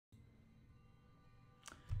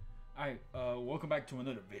Hi, welcome back to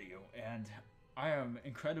another video, and I am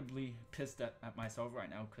incredibly pissed at myself right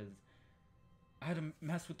now because I had to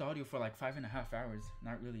mess with the audio for like 5.5 hours.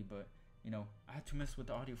 Not really, but you know, I had to mess with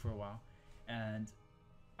the audio for a while, and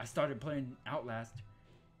I started playing Outlast,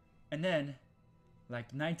 and then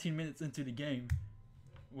like 19 minutes into the game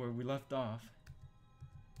where we left off,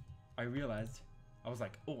 I realized I was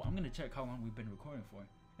like, oh, I'm gonna check how long we've been recording for,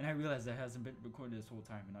 and I realized it hasn't been recorded this whole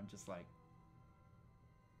time, and I'm just like,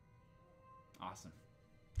 awesome,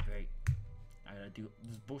 great. I gotta do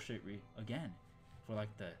this bullshit again for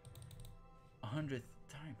like the 100th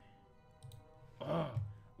time. Oh,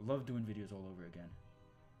 love doing videos all over again.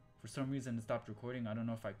 For some reason it stopped recording. I don't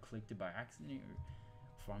know if I clicked it by accident or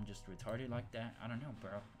if I'm just retarded like that. I don't know,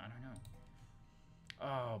 bro. I don't know.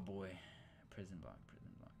 Oh boy. Prison block.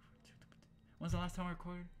 When's the last time I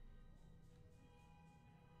recorded?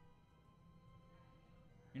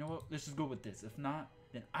 You know what? Let's just go with this. If not,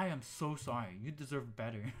 then I am so sorry. You deserve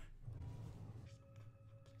better.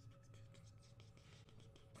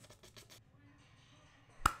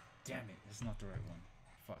 Damn it, that's not the right one.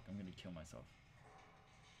 Fuck, I'm gonna kill myself.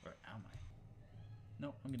 Or am I?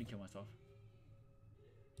 No, I'm gonna kill myself.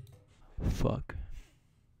 Fuck.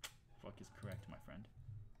 Fuck is correct, my friend.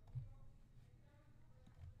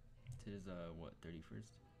 Today's what,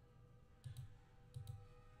 31st?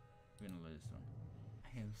 We're gonna let this one.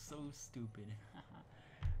 I am so stupid.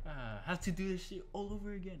 Have to do this shit all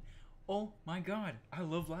over again. Oh my god, I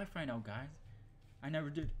love life right now, guys. I never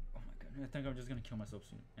did. Oh my god, I think I'm just gonna kill myself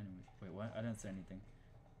soon. Anyways, wait, what? I didn't say anything.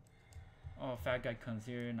 Oh, fat guy comes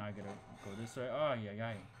here and I gotta go this way. Oh yeah.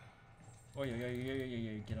 Oh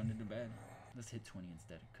yeah. Get under the bed. Let's hit 20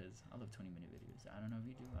 instead, cause I love 20-minute videos. I don't know if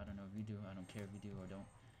you do. I don't know if you do. I don't care if you do or don't.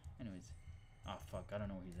 Anyways, oh fuck, I don't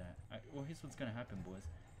know where he's at. Well, here's what's gonna happen, boys.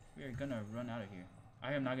 We are gonna run out of here.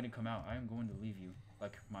 I am not gonna come out. I am going to leave you,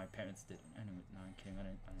 like my parents did. Anyway, no, I'm kidding. I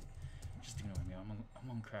didn't. Just ignore me. I'm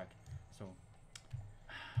on crack. So,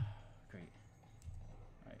 great.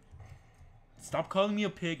 All right. Stop calling me a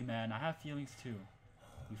pig, man. I have feelings too.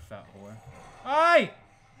 You fat whore. Hi!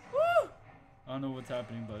 Woo! I don't know what's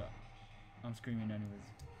happening, but I'm screaming anyways.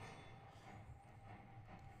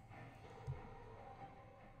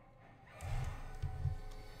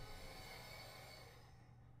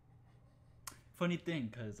 Funny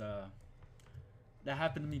thing, cause that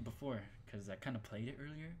happened to me before, cause I kind of played it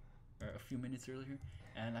earlier, or a few minutes earlier,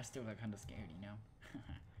 and I still got kind of scared, you know.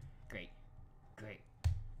 Great.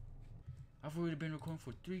 I've already been recording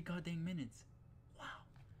for 3 goddamn minutes. Wow.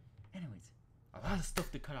 Anyways, a lot of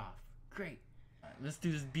stuff to cut off. Great. Let's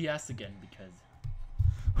do this BS again because.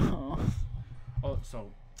 Oh,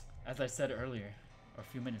 so as I said earlier, or a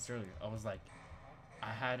few minutes earlier, I was like, I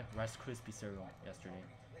had Rice Krispie cereal yesterday,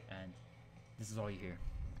 and this is all you hear.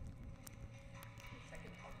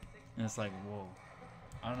 And it's like, whoa.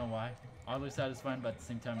 I don't know why. Oddly satisfying, but at the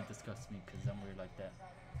same time it disgusts me because I'm weird like that.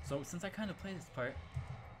 So since I kind of played this part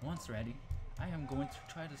once already, I am going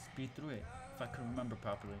to try to speed through it if I can remember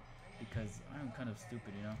properly, because I am kind of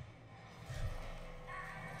stupid, you know.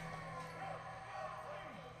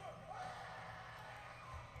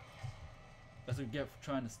 That's what you get for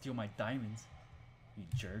trying to steal my diamonds, you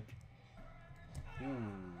jerk. Ooh.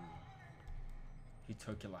 He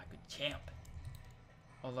took it like a champ.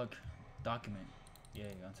 Oh look, document.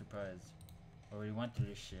 Yay, unsurprised. Already went through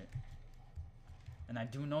this shit. And I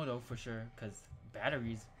do know though for sure, cause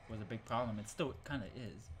batteries was a big problem. It still kinda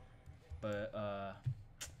is. But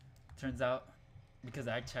turns out, because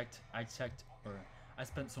I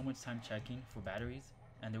spent so much time checking for batteries,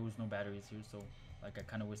 and there was no batteries here, so like I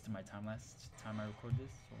kinda wasted my time last time I recorded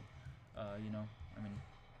this. So you know, I mean,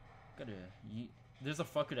 gotta yeet. There's a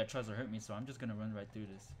fucker that tries to hurt me, so I'm just gonna run right through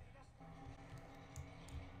this.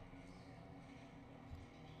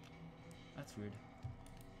 That's weird.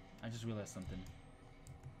 I just realized something.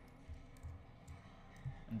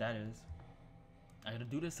 And that is, I gotta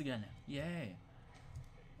do this again. Yay!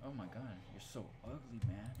 Oh my god, you're so ugly,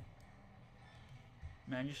 man.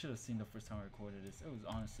 Man, you should have seen the first time I recorded this. It was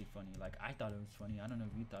honestly funny. Like, I thought it was funny. I don't know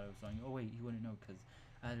if you thought it was funny. Oh wait, you wouldn't know because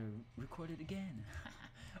I had to record it again.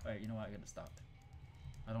 Alright, you know what? I gotta stop.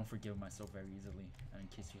 I don't forgive myself very easily, and in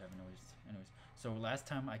case you haven't noticed. Anyways, so last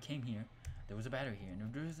time I came here, there was a battery here, and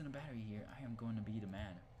if there isn't a battery here, I am going to be the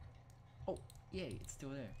man. Oh, yay, it's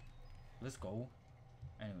still there. Let's go.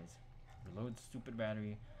 Anyways, reload the stupid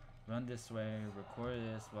battery, run this way, record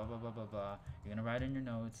this, blah blah blah blah blah. You're gonna write in your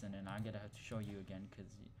notes, and then I'm gonna have to show you again, cause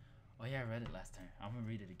oh yeah, I read it last time. I'm gonna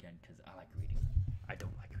read it again, cause I like reading. I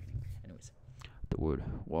don't like reading. Anyways, the word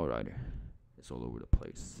wall rider is all over the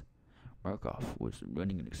place. Markov was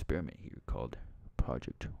running an experiment here called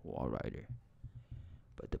Project Wall Rider.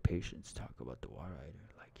 But the patients talk about the water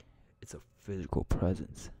eater like it's a physical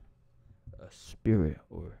presence, a spirit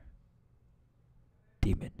or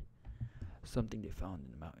demon, something they found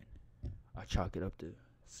in the mountain. I chalk it up to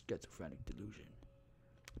schizophrenic delusion,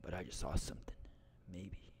 but I just saw something.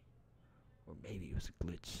 Maybe. Or maybe it was a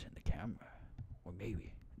glitch in the camera. Or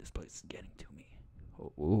maybe this place is getting to me.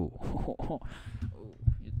 Oh,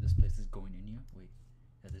 this place is going in you? Wait,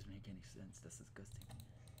 that doesn't make any sense. That's disgusting.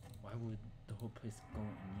 Why would the whole place go in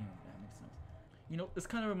you? That makes sense. You know, this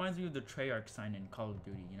kind of reminds me of the Treyarch sign in Call of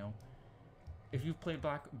Duty, you know? If you've played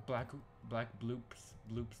Black Bloops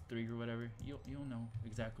 3 or whatever, you'll know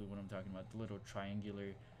exactly what I'm talking about. The little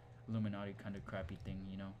triangular Illuminati kind of crappy thing,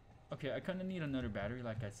 you know? Okay, I kind of need another battery,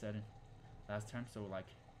 like I said last time. So, like,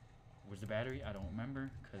 where's the battery? I don't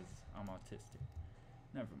remember, because I'm autistic.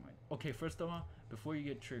 Never mind. Okay, first of all, before you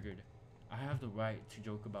get triggered, I have the right to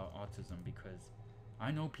joke about autism because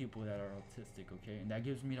I know people that are autistic, okay? And that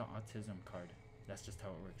gives me the autism card. That's just how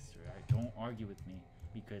it works, right? Don't argue with me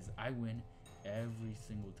because I win every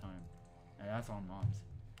single time. And that's on moms.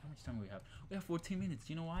 How much time do we have? We have 14 minutes.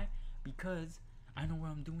 You know why? Because I know what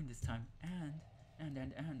I'm doing this time.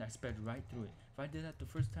 And I sped right through it. If I did that the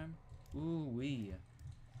first time, we'd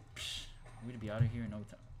be out of here in no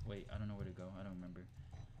time. Wait, I don't know where to go. I don't remember.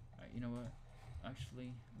 Alright, you know what?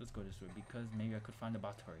 Actually, let's go this way because maybe I could find a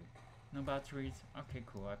battery. No batteries? Okay,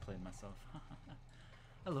 cool. I played myself.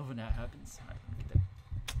 I love when that happens.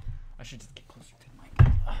 I should just get closer to the mic.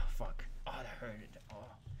 Oh, fuck. Oh, that hurt. Oh.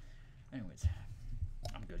 Anyways,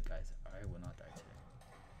 I'm good, guys. I will not die today.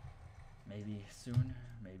 Maybe soon,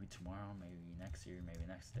 maybe tomorrow, maybe next year, maybe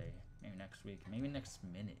next day, maybe next week, maybe next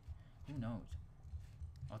minute. Who knows?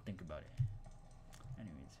 I'll think about it.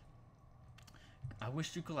 Anyways, I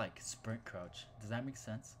wish you could like sprint crouch. Does that make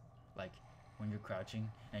sense? Like when you're crouching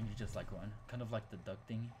and you just like run, kind of like the duck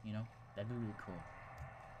thing, you know? That'd be really cool.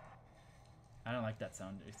 I don't like that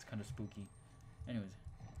sound. It's kind of spooky. Anyways,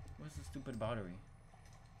 what's the stupid battery?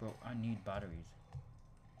 Bro, I need batteries.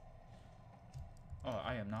 Oh,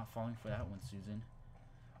 I am not falling for that one, Susan.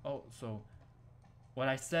 Oh, so what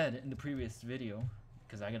I said in the previous video,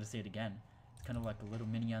 because I gotta say it again, it's kind of like a little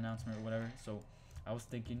mini announcement or whatever. So I was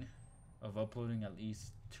thinking of uploading at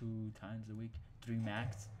least 2 times a week, 3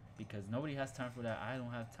 max, because nobody has time for that. I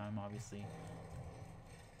don't have time, obviously.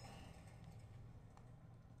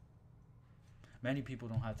 Many people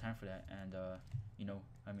don't have time for that, and you know,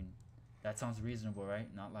 I mean, that sounds reasonable, right?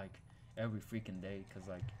 Not like every freaking day, because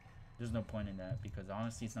like there's no point in that, because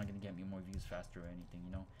honestly it's not going to get me more views faster or anything,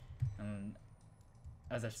 you know. And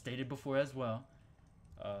as I've stated before as well,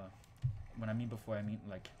 when I mean before, I mean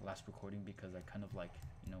like last recording, because I kind of like,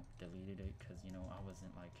 you know, deleted it because, you know, I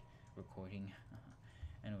wasn't like recording.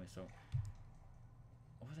 Anyway, so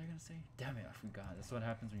what was I gonna say? Damn it, I forgot. That's what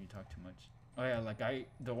happens when you talk too much. Oh yeah, like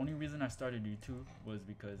the only reason I started YouTube was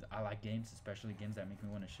because I like games, especially games that make me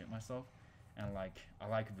want to shit myself. And like I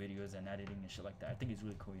like videos and editing and shit like that. I think it's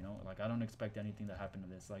really cool, you know. Like I don't expect anything to happen to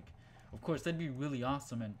this. Like, of course that'd be really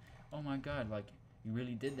awesome, and oh my god, like you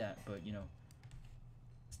really did that. But you know,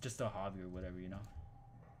 it's just a hobby or whatever, you know.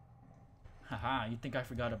 Haha, you think I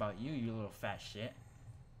forgot about you, you little fat shit?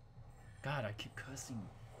 God, I keep cussing.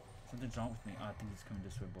 Something's wrong with me. Oh, I think it's coming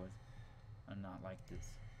this way, boys. I'm not like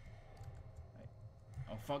this. Right.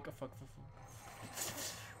 Oh fuck.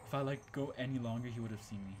 If I like go any longer, he would have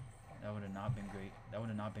seen me. That would have not been great. That would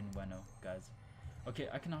have not been bueno, guys. Okay,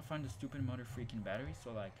 I cannot find the stupid mother freaking battery,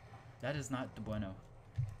 so like, that is not the bueno.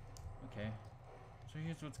 Okay, so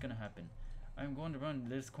here's what's gonna happen. I'm going to run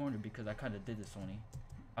this corner because I kind of did this only.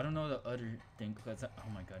 I don't know the other thing, because oh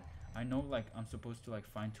my god. I know like I'm supposed to like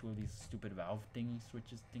find 2 of these stupid valve thingy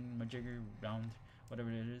switches majigger round, whatever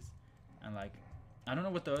it is. And like, I don't know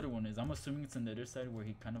what the other one is. I'm assuming it's on the other side where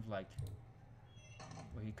he kind of like,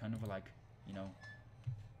 you know,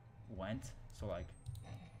 went. So like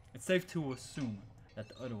it's safe to assume that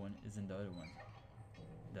the other one is in the other one.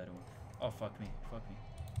 Oh fuck me.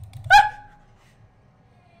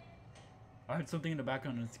 I heard something in the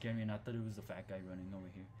background that scared me, and I thought it was a fat guy running over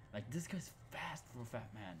here. Like, this guy's fast for a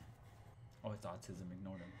fat man. Oh, it's autism,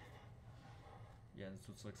 ignore them. Yeah, that's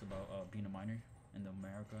what sucks about being a minor in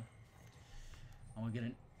America. I want to get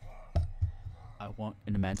in. I want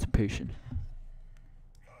an emancipation.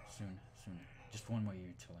 Soon. Just 1 more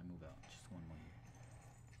year till I move out. Just 1 more year.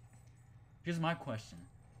 Here's my question.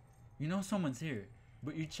 You know someone's here,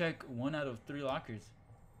 but you check 1 out of 3 lockers.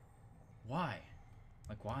 Why?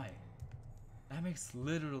 Like, why? That makes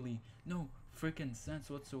literally no freaking sense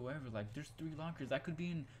whatsoever. Like, there's 3 lockers. That could be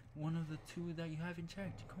in one of the 2 that you haven't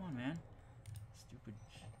checked. Come on, man. Stupid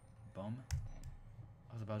bum.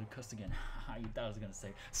 I was about to cuss again. You thought I was gonna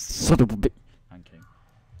say son of a bitch. I'm kidding.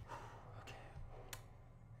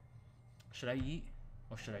 Should I eat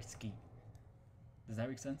or should I ski? Does that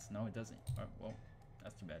make sense? No, it doesn't. Alright, well,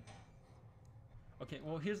 that's too bad. Okay,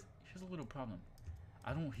 well, here's a little problem.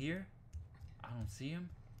 I don't hear, I don't see him,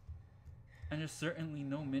 and there's certainly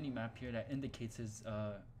no mini-map here that indicates his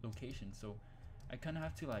location, so I kind of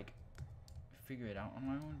have to, like, figure it out on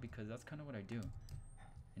my own, because that's kind of what I do,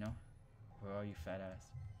 you know? Where are you, fat ass?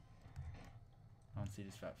 I don't see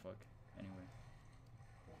this fat fuck. Anyway.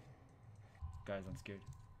 Guys, I'm scared.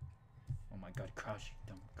 Oh my god, crouch, you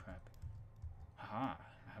dumb crap. Haha,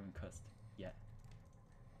 I haven't cussed yet.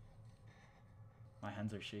 My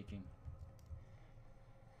hands are shaking.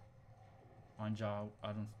 Anja,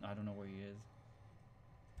 I don't know where he is.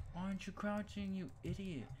 Why aren't you crouching, you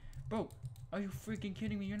idiot? Bro, are you freaking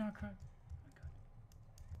kidding me? You're not crouching. Oh my god.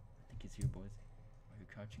 I think he's here, boys. Why are you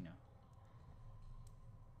crouching now?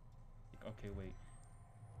 Okay, wait.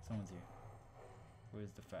 Someone's here.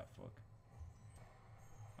 Where's the fat fuck?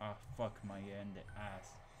 Ah, fuck my end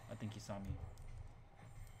ass. I think he saw me.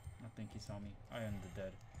 I think he saw me. I am the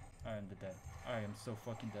dead. I am the dead. I am so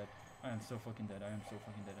fucking dead. I am so fucking dead. I am so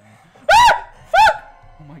fucking dead. Ah! Fuck!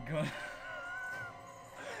 Oh my god.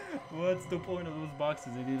 What's the point of those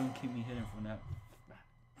boxes if they don't keep me hidden from that?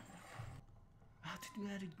 I have to do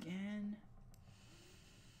that again.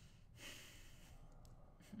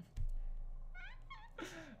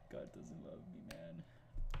 God doesn't love me, man.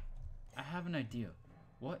 I have an idea.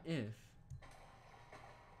 What if...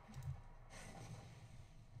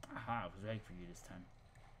 Aha, I was ready for you this time.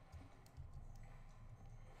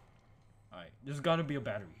 Alright, there's gotta be a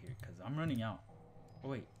battery here, because I'm running out. Oh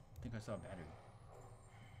wait, I think I saw a battery.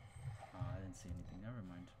 I didn't see anything, never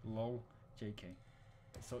mind. Lol, JK.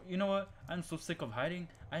 So, you know what? I'm so sick of hiding.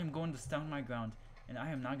 I am going to stand my ground, and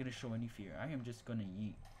I am not gonna show any fear. I am just gonna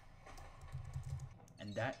yeet.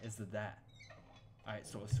 And that is that. Alright,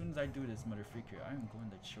 so as soon as I do this, mother freaker, I am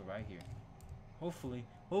going to chill right here. Hopefully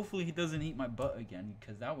he doesn't eat my butt again,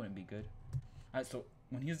 because that wouldn't be good. Alright, so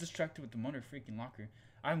when he's distracted with the mother freaking locker,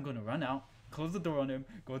 I'm gonna run out, close the door on him,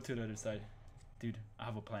 go to the other side. Dude, I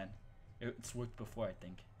have a plan. It's worked before, I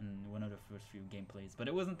think, in one of the first few gameplays. But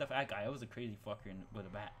it wasn't the fat guy, it was a crazy fucker with a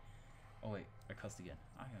bat. Oh wait, I cussed again.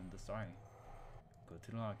 I am sorry. Go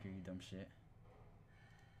to the locker, you dumb shit.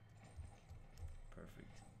 Perfect.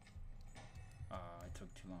 I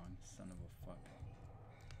took too long, son of a fuck.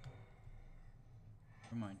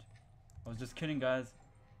 Never mind. I was just kidding, guys.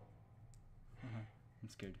 I'm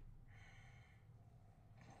scared.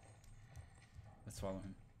 Let's swallow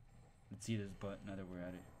him. Let's eat his butt now that we're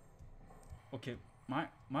at it. Okay,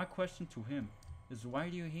 my question to him is, why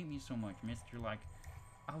do you hate me so much, mister? Like,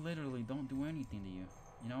 I literally don't do anything to you.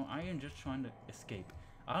 You know, I am just trying to escape.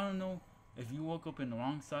 I don't know if you woke up in the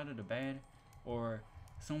wrong side of the bed, or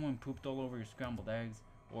someone pooped all over your scrambled eggs,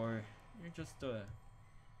 or you're just a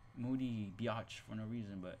moody biatch for no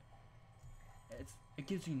reason, but it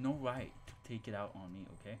gives you no right to take it out on me,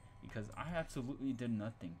 okay? Because I absolutely did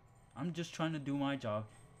nothing. I'm just trying to do my job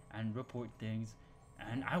and report things,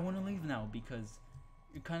 and I want to leave now because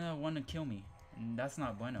you kind of want to kill me, and that's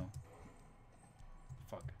not bueno.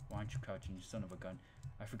 Fuck, why aren't you crouching, you son of a gun?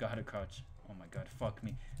 I forgot how to crouch. Oh my god, fuck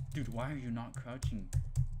me. Dude, why are you not crouching?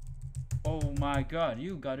 Oh my god,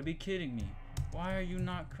 you gotta be kidding me. Why are you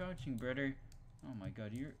not crouching, brother? Oh my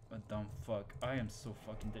god, you're a dumb fuck. I am so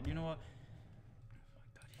fucking dead. You know what? Oh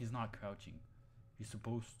my god, he's not crouching. He's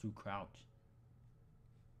supposed to crouch.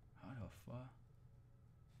 How the fuck?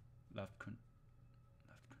 Left control.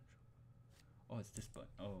 Oh, it's this button.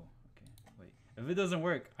 Oh, okay. Wait. If it doesn't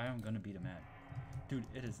work, I am gonna be the man. Dude,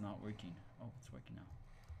 it is not working. Oh, it's working now.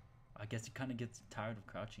 I guess he kind of gets tired of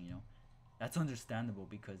crouching, you know? That's understandable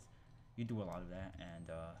because you do a lot of that, and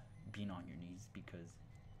being on your knees because...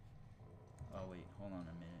 Oh, wait. Hold on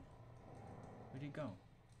a minute. Where'd he go?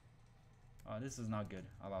 Oh, this is not good.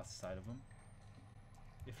 I lost sight of him.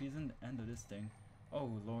 If he's in the end of this thing... Oh,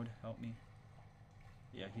 Lord, help me.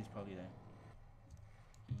 Yeah, he's probably there.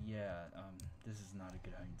 Yeah, this is not a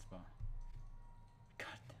good hiding spot. God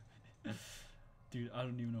damn it. Dude, I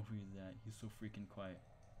don't even know who he's at. He's so freaking quiet.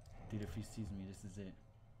 Dude, if he sees me, this is it.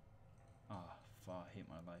 Ah, fuck, I hate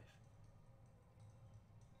my life.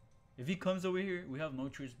 If he comes over here, we have no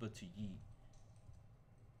choice but to yeet.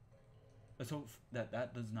 Let's hope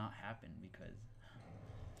that does not happen because...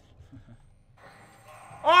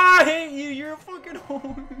 Oh, I hate you! You're a fucking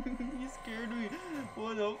whore! You scared me!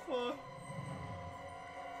 What the fuck?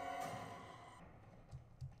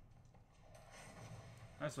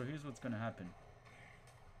 Alright, so here's what's gonna happen.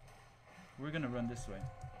 We're gonna run this way.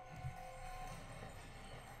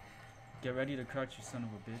 Get ready to crouch, you son of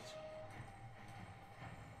a bitch.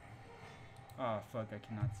 Ah, fuck, I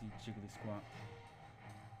cannot see Jiggly Squat.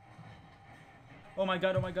 Oh my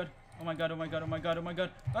god, oh my god. Oh my god, oh my god, oh my god, oh my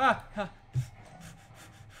god. Ah!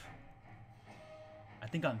 I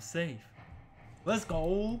think I'm safe. Let's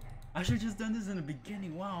go. I should have just done this in the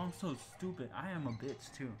beginning. Wow, I'm so stupid. I am a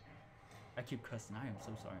bitch too. I keep cussing. I am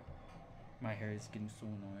so sorry. My hair is getting so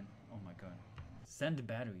annoying. Oh my god. Send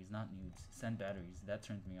batteries, not nudes. Send batteries. That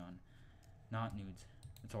turns me on. Not nudes.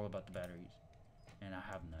 It's all about the batteries. And I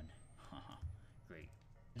have none. Haha. Great.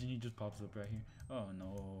 Genie just pops up right here. Oh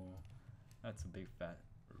no. That's a big fat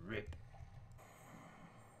rip.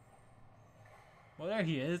 Well, there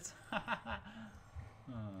he is.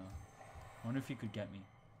 Wonder if he could get me.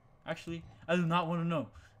 Actually, I do not want to know.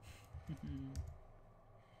 Can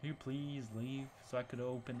you please leave so I could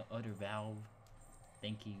open the other valve?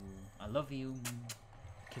 Thank you. I love you.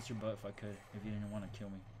 Kiss your butt if I could, if you didn't want to kill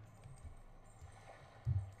me.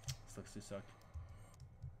 This looks to suck.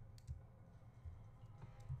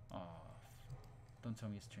 Aw. Don't tell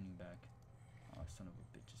me it's turning back. Oh, son of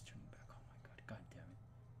a bitch is turning back. Oh my god. God damn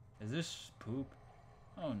it. Is this poop?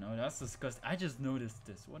 Oh no, that's disgusting. I just noticed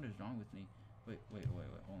this. What is wrong with me? Wait. Hold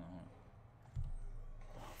on.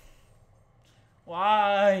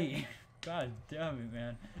 Why? God damn it,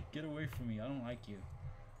 man. Get away from me. I don't like you.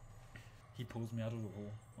 He pulls me out of the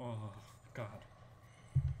hole. Oh, God.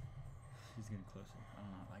 He's getting closer. I do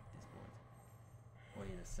not like this, boys.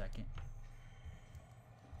 Wait a second.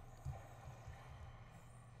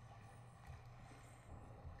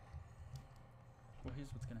 Well,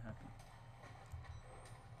 here's what's gonna happen.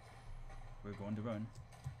 We're going to run.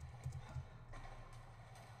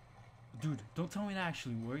 Dude, don't tell me that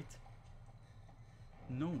actually worked.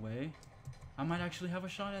 No way. I might actually have a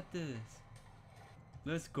shot at this.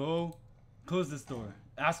 Let's go. Close this door.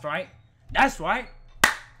 That's right. That's right.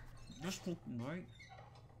 That's fucking right.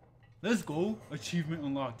 Let's go. Achievement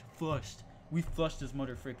unlocked. Flushed. We flushed this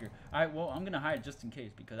motherfucker. Alright, well, I'm gonna hide just in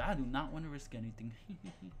case because I do not want to risk anything.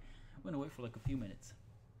 I'm gonna wait for like a few minutes.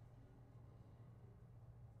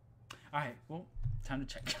 Alright, well, time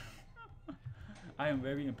to check. I am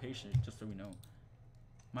very impatient, just so we know.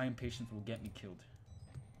 My impatience will get me killed.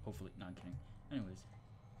 Hopefully. No, I'm kidding. Anyways.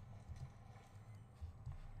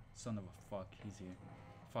 Son of a fuck, he's here.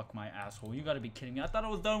 Fuck my asshole. You gotta be kidding me. I thought I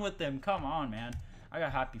was done with him. Come on, man. I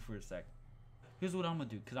got happy for a sec. Here's what I'm gonna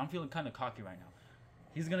do, because I'm feeling kind of cocky right now.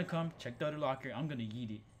 He's gonna come, check the other locker. I'm gonna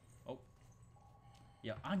yeet it. Oh.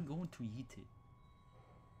 Yeah, I'm going to yeet it.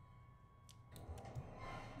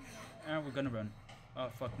 And we're gonna run. Oh,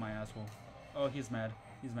 fuck my asshole. Oh, he's mad.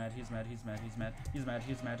 He's mad.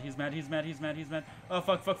 Oh,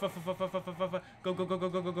 fuck. Go.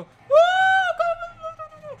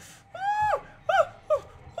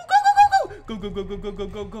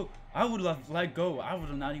 Go. I would have let go. I would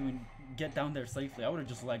have not even get down there safely. I would have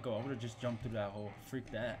just let go. I would have just jumped through that hole.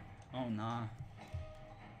 Freak that. Oh, nah.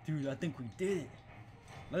 Dude, I think we did it.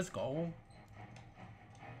 Let's go.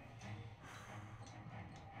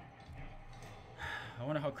 I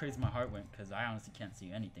wonder how crazy my heart went, because I honestly can't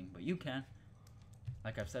see anything, but you can.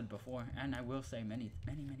 Like I've said before, and I will say many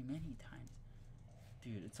times.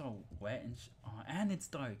 Dude, it's all wet and it's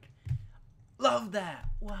dark. Love that!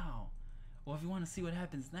 Wow. Well, if you want to see what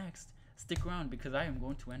happens next, stick around, because I am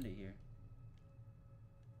going to end it here.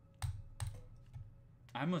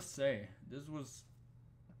 I must say, this was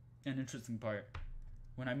an interesting part.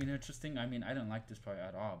 When I mean interesting, I mean I didn't like this part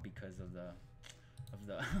at all because of the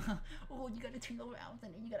oh, you gotta turn over out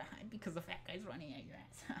and then you gotta hide because the fat guy's running at your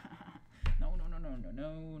ass. No.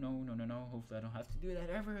 Hopefully I don't have to do that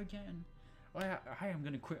ever again. Well, I am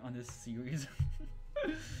gonna quit on this series.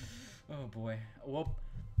 Oh boy. Well,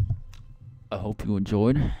 I hope you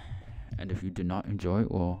enjoyed, and if you did not enjoy,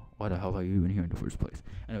 well, why the hell are you even here in the first place?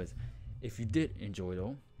 Anyways, if you did enjoy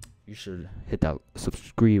though, you should hit that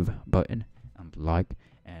subscribe button and like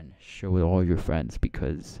and share with all your friends,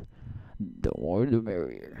 because the more the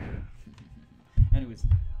merrier. Anyways,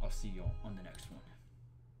 I'll see y'all on the next one.